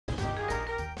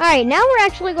Alright, now we're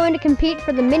actually going to compete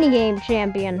for the minigame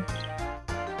champion.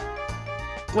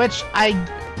 Which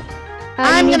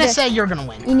I'm gonna say you're gonna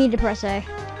win. You need to press A.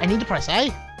 I need to press A?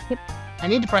 Yep. I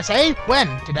need to press A?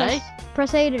 When? Today?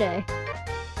 Press A today.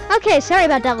 Okay, sorry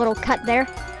about that little cut there.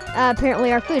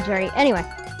 Apparently our food's ready. Anyway,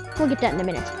 we'll get that in a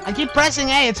minute. I keep pressing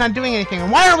A, it's not doing anything.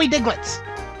 And why are we Diglets?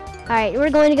 Alright,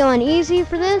 we're going to go on easy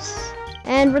for this.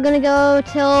 And we're going to go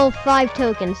till 5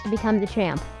 tokens to become the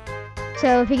champ.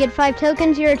 So if you get 5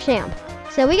 tokens, you're a champ.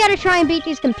 So we gotta try and beat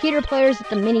these computer players at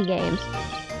the mini-games.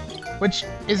 Which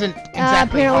isn't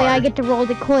exactly apparently hard. I get to roll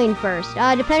the coin first.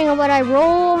 Depending on what I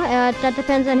roll, that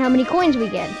depends on how many coins we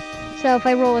get. So if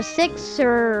I roll a 6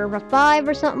 or a 5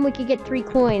 or something, we could get 3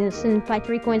 coins. And by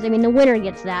 3 coins, I mean the winner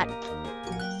gets that.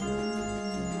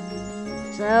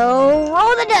 So,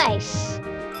 roll the dice!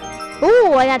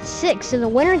 Ooh, I got 6, so the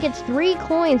winner gets 3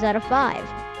 coins out of 5.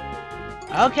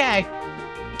 Okay.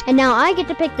 And now I get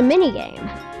to pick the minigame.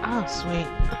 Oh, sweet.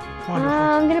 Wonderful.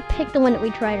 I'm gonna pick the one that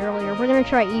we tried earlier. We're gonna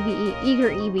try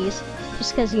Eager Eevees,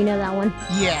 just because you know that one.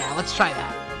 Yeah, let's try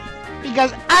that.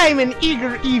 Because I'm an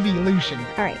eager evolution.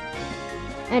 Alright.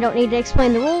 I don't need to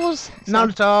explain the rules. So Not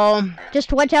at all.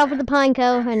 just watch out for the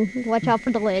pineco and watch out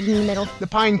for the lid in the middle. The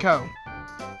pineco.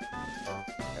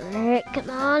 Alright,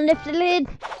 come on, lift the lid.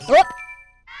 Whoop!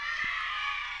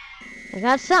 I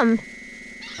got something.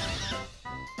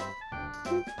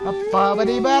 Oh,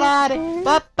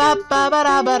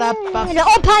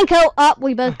 pineco! Oh,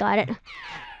 we both got it.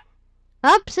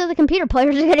 Up, so the computer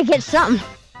players are gonna get something.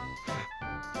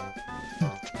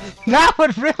 That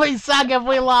would really suck if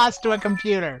we lost to a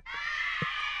computer.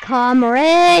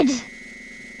 Comrade!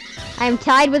 I'm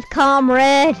tied with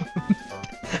Comrade.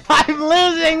 I'm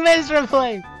losing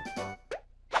miserably.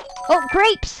 Oh,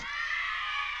 grapes!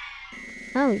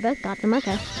 Oh, we both got them.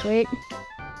 Okay, sweet.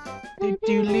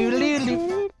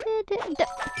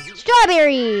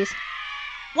 Strawberries!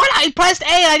 What? I pressed A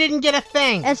and I didn't get a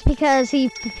thing. That's because he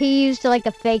used like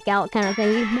a fake out kind of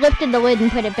thing. He lifted the lid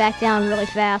and put it back down really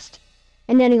fast.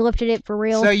 And then he lifted it for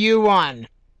real. So you won.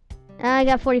 I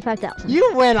got 45,000.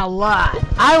 You win a lot.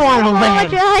 I want to win.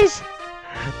 Apologize.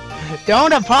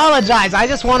 Don't apologize. I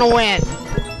just want to win.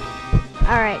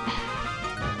 Alright.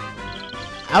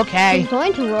 Okay. I'm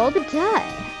going to roll the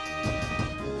die.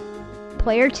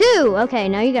 Player 2. Okay,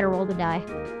 now you gotta roll the die.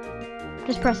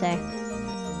 Just press A.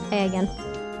 A again.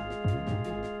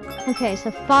 Okay,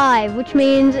 so 5, which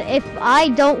means if I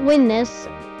don't win this,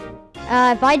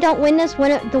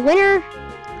 the winner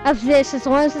of this, as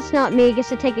long as it's not me, gets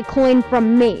to take a coin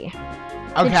from me,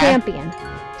 the champion.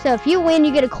 So if you win,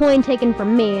 you get a coin taken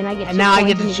from me, and I get. And now I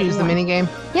get to choose the minigame.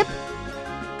 Yep.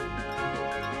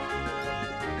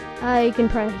 You can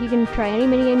try any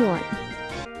minigame you want.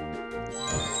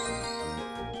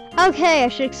 Okay, I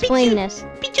should explain this.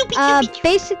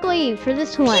 Basically, for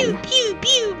this one,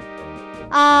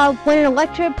 when an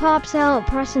electrode pops out,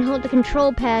 press and hold the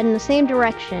control pad in the same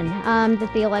direction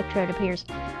that the electrode appears.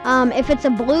 If it's a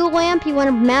blue lamp, you want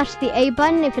to mash the A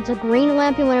button. If it's a green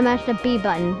lamp, you want to mash the B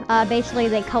button. Basically,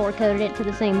 they color-coded it to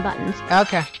the same buttons.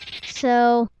 Okay.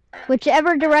 So,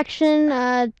 whichever direction,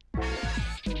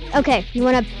 okay, you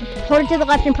want to hold it to the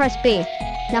left and press B.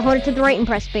 Now hold it to the right and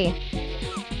press B.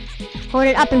 Hold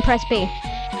it up and press B.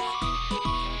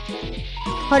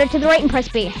 Hold it to the right and press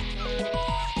B.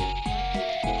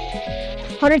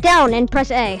 Hold it down and press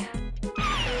A.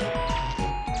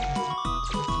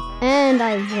 And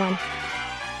I won.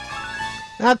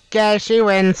 Okay, she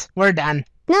wins. We're done.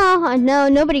 No,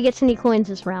 nobody gets any coins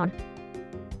this round.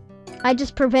 I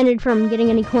just prevented from getting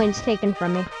any coins taken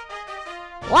from me.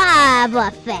 Lava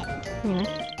Fett!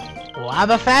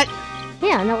 Lava Fett?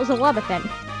 Yeah, that was a Lava Fett.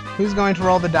 Who's going to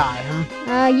roll the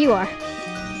die? You are.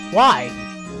 Why?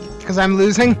 Because I'm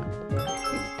losing?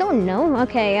 Don't know.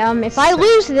 Okay, if I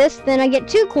lose this, then I get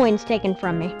 2 coins taken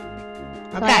from me.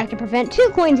 So Okay. I have to prevent 2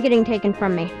 coins getting taken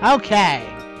from me. Okay.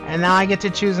 And now I get to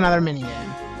choose another minigame.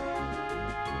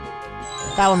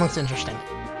 That one looks interesting.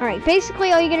 Alright,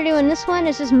 basically all you gotta do in this one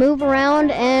is just move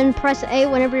around and press A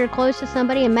whenever you're close to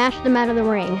somebody and mash them out of the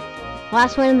ring.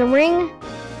 Last one in the ring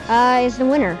is the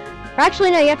winner. Or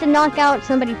actually, no, you have to knock out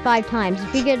somebody 5 times.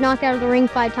 If you get knocked out of the ring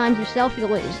 5 times yourself, you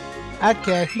lose.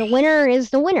 Okay. The winner is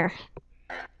the winner.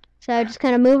 So just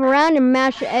kind of move around and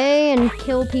mash A and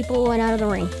kill people and out of the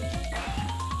ring.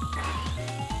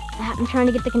 I'm trying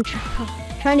to get the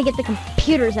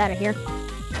computers out of here.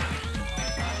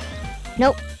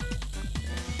 Nope.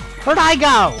 Where'd I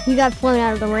go? You got flown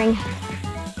out of the ring.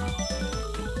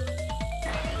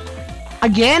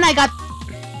 Again? I got...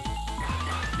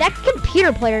 That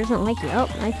computer player doesn't like you. Oh,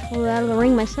 I flew out of the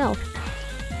ring myself.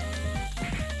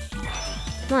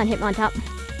 Come on, hit me on top.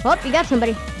 Oh, you got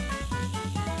somebody.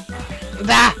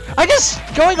 I'm just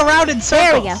going around in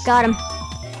circles. There we go. Got him.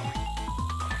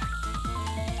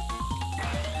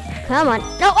 Come on.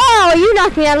 No. Oh, you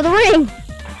knocked me out of the ring.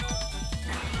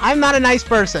 I'm not a nice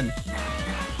person.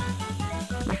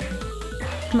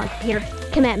 Come on, computer.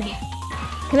 Come at me.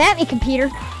 Come at me, computer.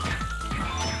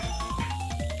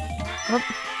 Oh.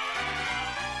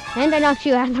 And I knocked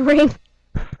you out of the ring.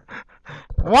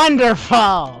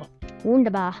 Wonderful.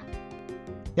 Wunderbar.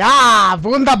 Ja,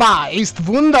 wunderbar. Ist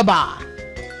wunderbar.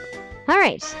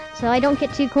 Alright, so I don't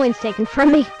get 2 coins taken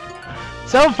from me.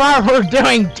 So far, we're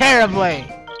doing terribly.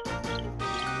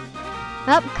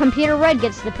 Oh, computer red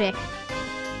gets the pick.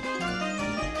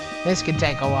 This could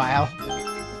take a while.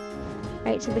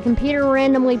 Alright, so the computer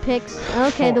randomly picks...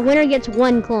 Okay, 4. the winner gets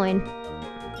 1 coin.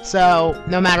 So,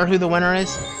 no matter who the winner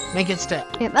is, make it stick.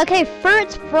 Yep. Okay,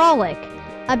 Furt's Frolic.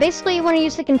 Basically, you want to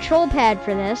use the control pad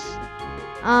for this.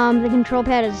 The control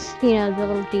pad is, you know, the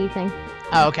little D thing.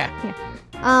 Oh, okay.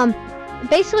 Yeah.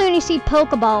 Basically, when you see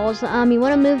Pokeballs, you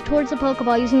want to move towards the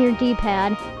Pokeball using your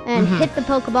D-pad and hit the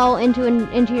Pokeball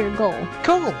into your goal.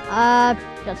 Cool.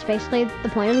 That's basically the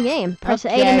point of the game. Press A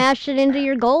to mash it into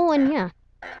your goal, and yeah.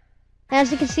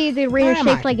 As you can see, the arena is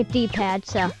shaped like a D-pad,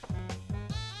 so.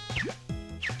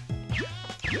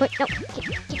 Wait, no.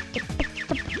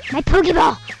 My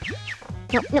Pokeball!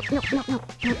 No.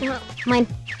 Mine.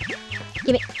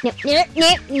 Give it. No.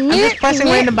 I'm just pressing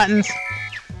random buttons.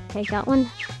 Okay, got one.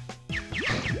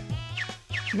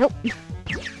 Nope.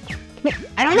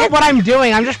 I don't know what I'm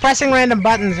doing. I'm just pressing random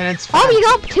buttons and it's fun. Oh, you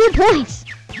got 2 points!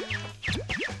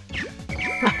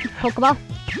 Pokeball.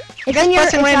 It's in your,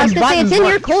 it's in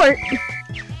your court.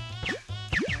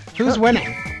 Who's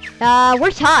winning?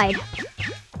 We're tied.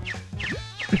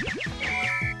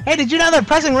 Hey, did you know that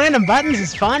pressing random buttons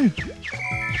is fun?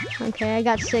 Okay, I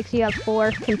got 6, you have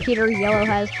 4. Computer yellow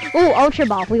has... Ooh, Ultra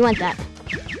Ball, we want that.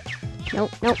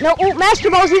 Nope. Oh, Master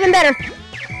Ball's even better.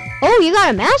 Oh, you got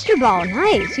a Master Ball,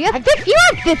 nice. You have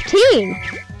 15.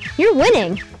 You're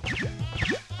winning.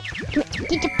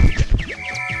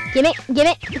 Give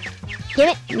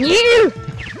it. You!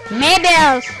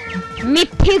 Medals! Me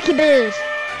Pokeballs!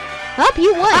 Up,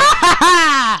 you won!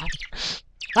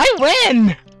 I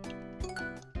win!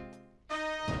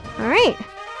 Alright.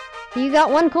 You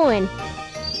got 1 coin.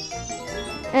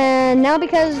 And now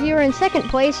because you're in 2nd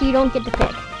place, you don't get to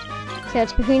pick. So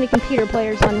it's between the computer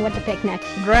players on what to pick next.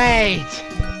 Great!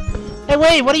 Hey,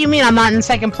 wait, what do you mean I'm not in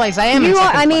 2nd place? I am in 2nd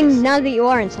place. I mean, now that you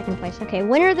are in 2nd place. Okay,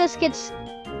 winner of this gets...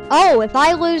 Oh, if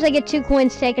I lose, I get 2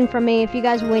 coins taken from me. If you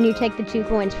guys win, you take the 2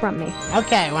 coins from me.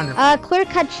 Okay, wonderful. Clear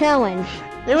cut challenge.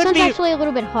 This one's actually a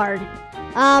little bit hard.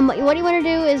 What you want to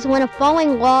do is when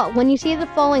you see the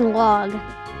falling log,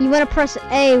 you want to press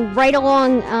A right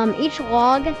along, each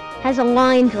log has a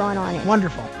line drawn on it.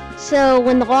 Wonderful. So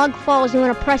when the log falls, you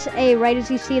want to press A right as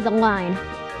you see the line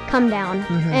come down,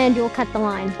 and you'll cut the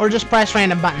line. Or just press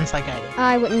random buttons like I do.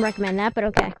 I wouldn't recommend that, but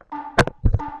okay.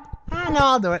 No,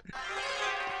 I'll do it.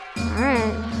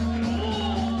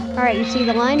 Alright, you see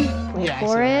the line? Wait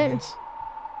for it.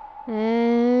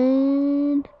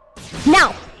 And...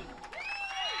 Now!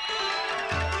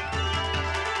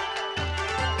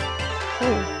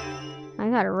 Oh, I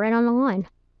got it right on the line.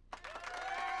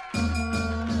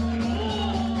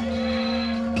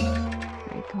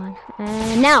 Alright, come on.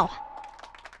 And now!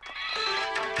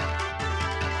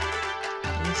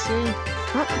 Let me see.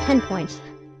 Oh, 10 points.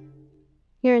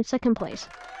 You're in 2nd place.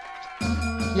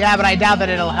 Yeah, but I doubt that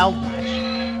it'll help much.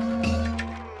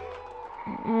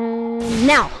 And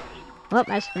now! Oh,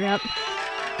 I screwed up.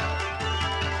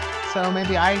 So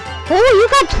maybe I... Oh, you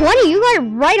got 20! You got it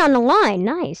right on the line.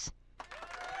 Nice.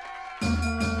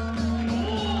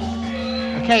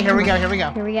 Okay, here we go. Here we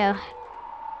go. Here we go?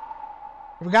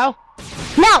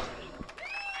 No!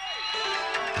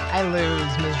 I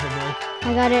lose miserably.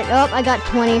 I got it. Oh, I got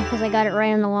 20 because I got it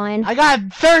right on the line. I got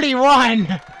 31!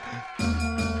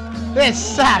 This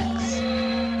sucks!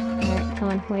 Alright, come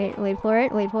on. Wait for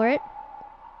it.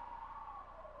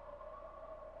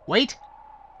 Wait?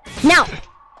 Now!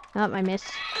 Oh, I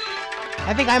missed.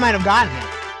 I think I might have gotten it.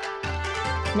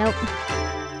 Nope.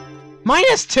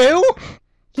 -2?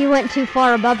 You went too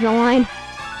far above the line.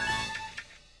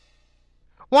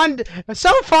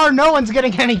 So far, no one's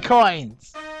getting any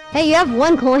coins. Hey, you have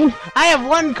 1 coin. I have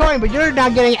 1 coin, but you're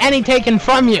not getting any taken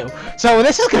from you. So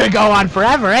this is gonna go on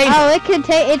forever, ain't it? Oh,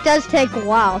 it does take a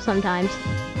while sometimes.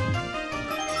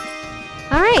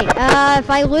 Alright, if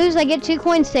I lose, I get 2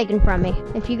 coins taken from me.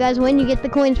 If you guys win, you get the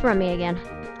coins from me again.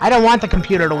 I don't want the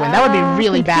computer to win. That would be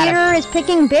really bad. Computer is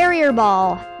picking barrier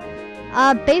ball.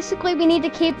 Basically, we need to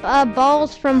keep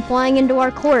balls from flying into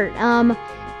our court.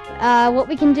 what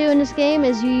we can do in this game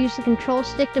is you use the control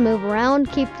stick to move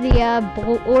around, keep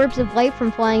the orbs of light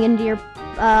from flying into your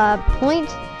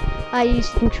points.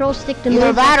 Use the control stick to move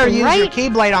Either that or use right. your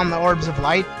keyblade on the orbs of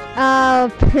light.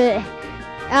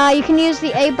 You can use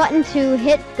the A button to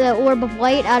hit the orb of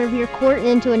light out of your court and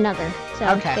into another. So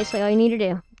Okay. basically all you need to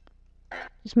do.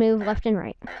 Just move left and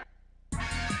right.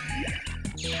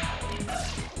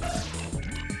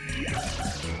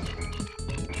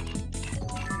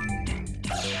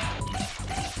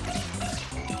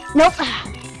 Nope.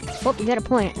 Oh, you got a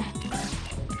point.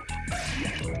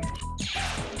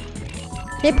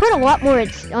 They put a lot more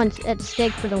at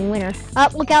stake for the winner.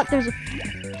 Look out, there's a...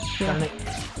 Darn it.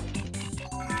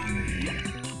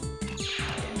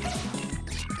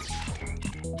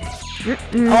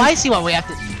 Oh, I see what we have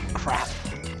to... Crap.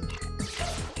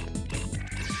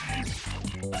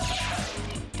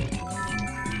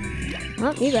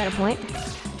 Well, you got a point.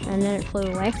 And then it flew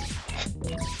away.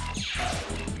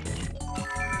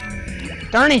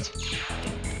 Darn it!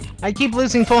 I keep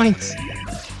losing points.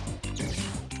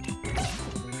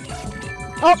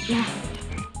 Oh!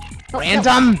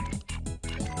 Random! No.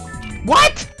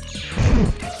 What?!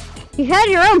 You had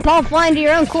your own ball fly into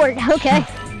your own court. Okay.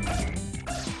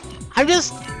 I'm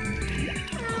just...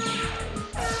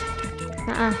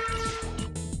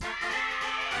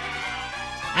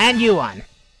 And you won.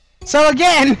 So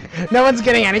again, no one's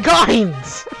getting any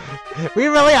coins! We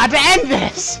really ought to end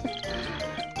this!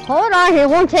 Hold on, it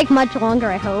won't take much longer,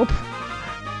 I hope.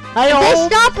 I If they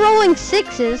hope... stop rolling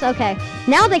sixes, okay.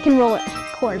 Now they can roll it,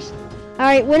 of course.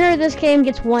 Alright, winner of this game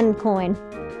gets 1 coin.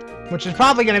 Which is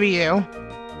probably gonna be you.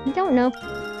 I don't know.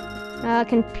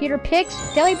 Computer picks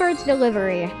Delibird's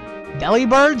delivery. Deli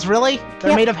birds, really?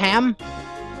 They're Yep. made of ham?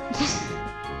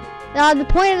 The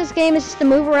point of this game is just to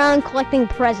move around collecting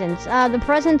presents. The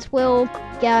presents will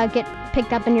get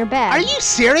picked up in your bag. Are you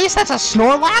serious? That's a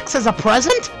Snorlax as a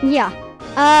present? Yeah.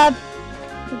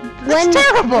 That's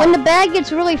terrible! When the bag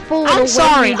gets really full, it'll I'm weigh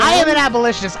sorry, you I am down. an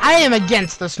abolitionist. I am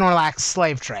against the Snorlax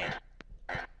slave trade.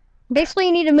 Basically,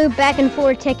 you need to move back and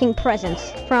forth taking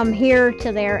presents from here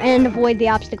to there and avoid the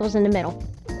obstacles in the middle.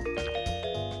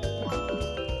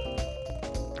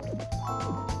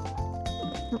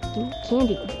 Oh,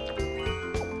 candy.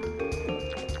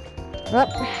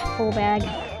 Oh, full bag.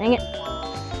 Dang it.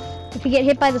 If you get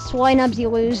hit by the swinubs, you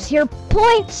lose your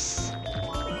points!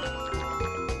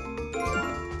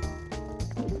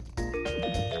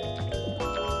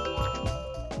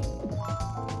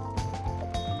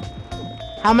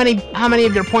 How many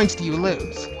of your points do you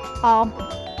lose? All.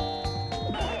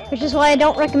 Which is why I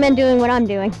don't recommend doing what I'm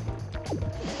doing.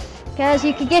 Because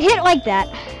you could get hit like that.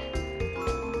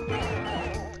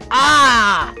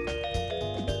 Ah!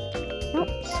 Oh,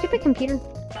 stupid computer.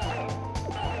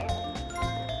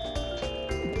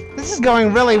 This is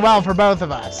going really well for both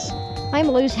of us. I'm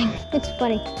losing. It's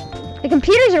funny. The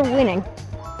computers are winning.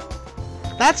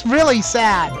 That's really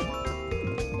sad.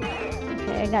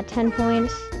 Okay, I got 10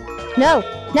 points. No!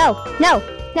 No! No!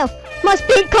 No! Must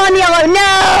beat Con Yellow!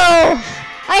 No!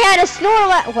 I had a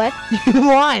Snorlax. What? You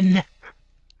won.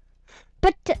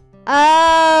 But,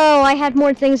 oh, I had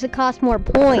more things that cost more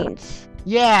points.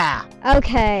 Yeah.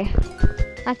 Okay.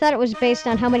 I thought it was based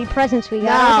on how many presents we got.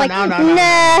 No, I was like, no.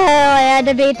 I had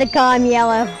to beat the Calm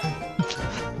Yellow.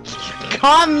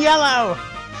 Calm Yellow.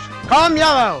 Calm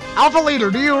Yellow. Alpha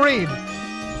Leader, do you read?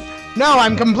 No,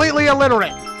 I'm completely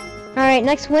illiterate. Alright,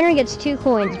 next winner gets 2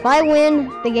 coins. If I win,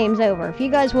 the game's over. If you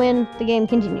guys win, the game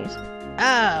continues.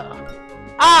 Oh.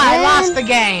 I And- lost the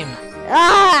game.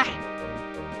 Ah!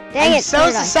 Dang I'm it. so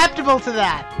did I? susceptible to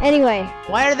that. Anyway,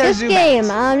 Why are there this Zubats? game,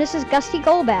 this is Gusty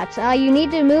Golbats. You need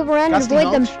to move around Gusty and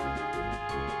avoid them. Gulch?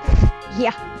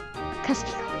 Yeah,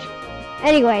 Gusty Gulch.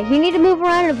 Anyway, you need to move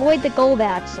around and avoid the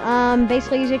Golbats.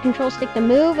 Basically use your control stick to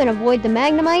move and avoid the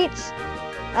Magnemites.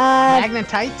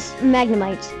 Magnetites?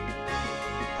 Magnemites.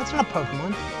 That's not a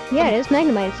Pokemon. Yeah, it is.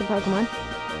 Magnemite is a Pokemon.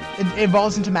 It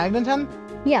evolves into Magneton?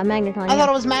 Yeah, Magneton. I yeah. thought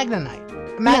it was Magnetite.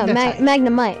 No,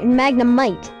 Magnetite.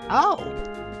 Magnemite. Oh.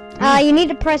 You need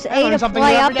to press I A learn to something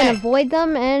fly new up every and day. avoid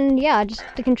them, and yeah, just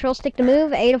the control stick to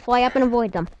move, A to fly up and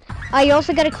avoid them. You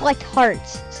also gotta collect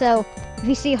hearts, so if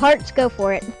you see hearts, go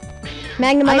for it.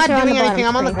 Magnemites I'm not are on the doing bottom anything,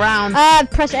 I'm on the screen. ground.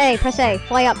 Press A,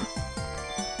 fly up.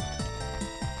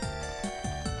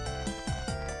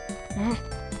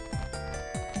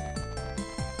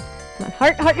 Come on,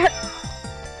 heart.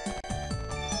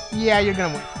 Yeah, you're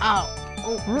gonna win. Ow.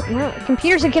 Oh, no,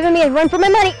 computers are giving me a run for my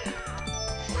money.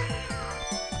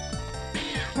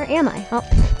 Where am I? Oh,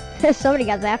 somebody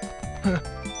got zapped.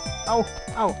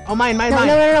 Mine.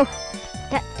 No.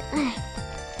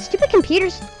 Stupid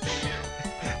computers.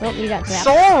 Oh, you got zapped.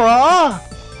 Sora!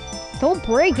 Don't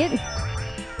break it.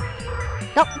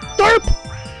 No, derp!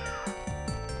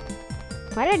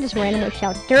 Why did I just randomly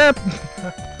shout derp?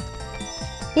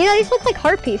 You know, these look like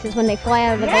heart pieces when they fly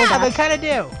out of the Yeah, box. they kind of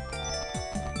do.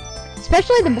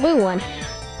 Especially the blue one.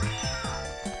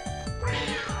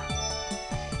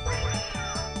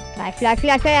 Fly, fly,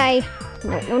 fly, fly.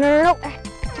 No, no, no, no, no.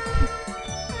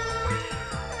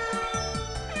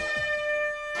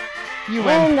 You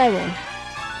win. And I win.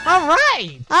 All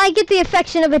right. I get the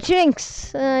affection of a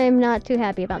jinx. I'm not too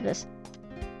happy about this.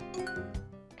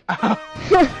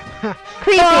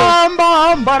 Creepy. Bum,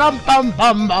 bum, ba-dum, bum,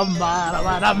 bum, bum,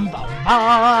 ba-da-ba-dum, bum,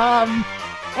 bum.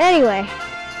 Anyway.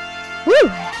 Woo!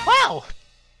 Wow.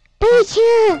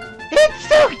 Picture! It's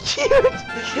so cute.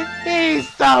 He's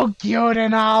so cute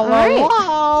and all right.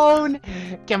 alone.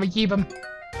 Can we keep him?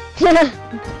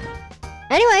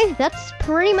 Anyway, that's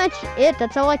pretty much it.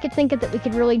 That's all I could think of that we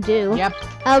could really do. Yep.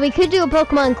 We could do a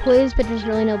Pokemon quiz, but there's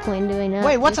really no point in doing that.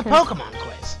 Wait, what's a because, Pokemon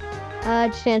quiz?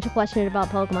 Just answer questions about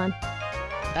Pokemon.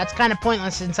 That's kind of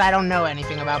pointless since I don't know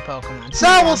anything about Pokemon. So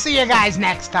Yeah. we'll see you guys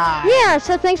next time. Yeah,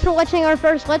 so thanks for watching our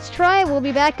first Let's Try. We'll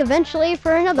be back eventually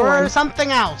for another Or one.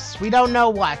 something else. We don't know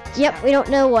what. Yep, we don't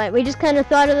know what. We just kind of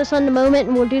thought of this on the moment,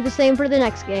 and we'll do the same for the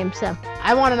next game, so.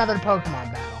 I want another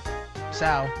Pokemon battle.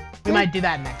 So we might do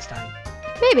that next time.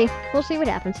 Maybe. We'll see what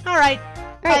happens. All right.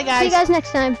 Bye, Alright, guys. see you guys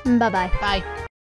next time. Bye-bye. Bye.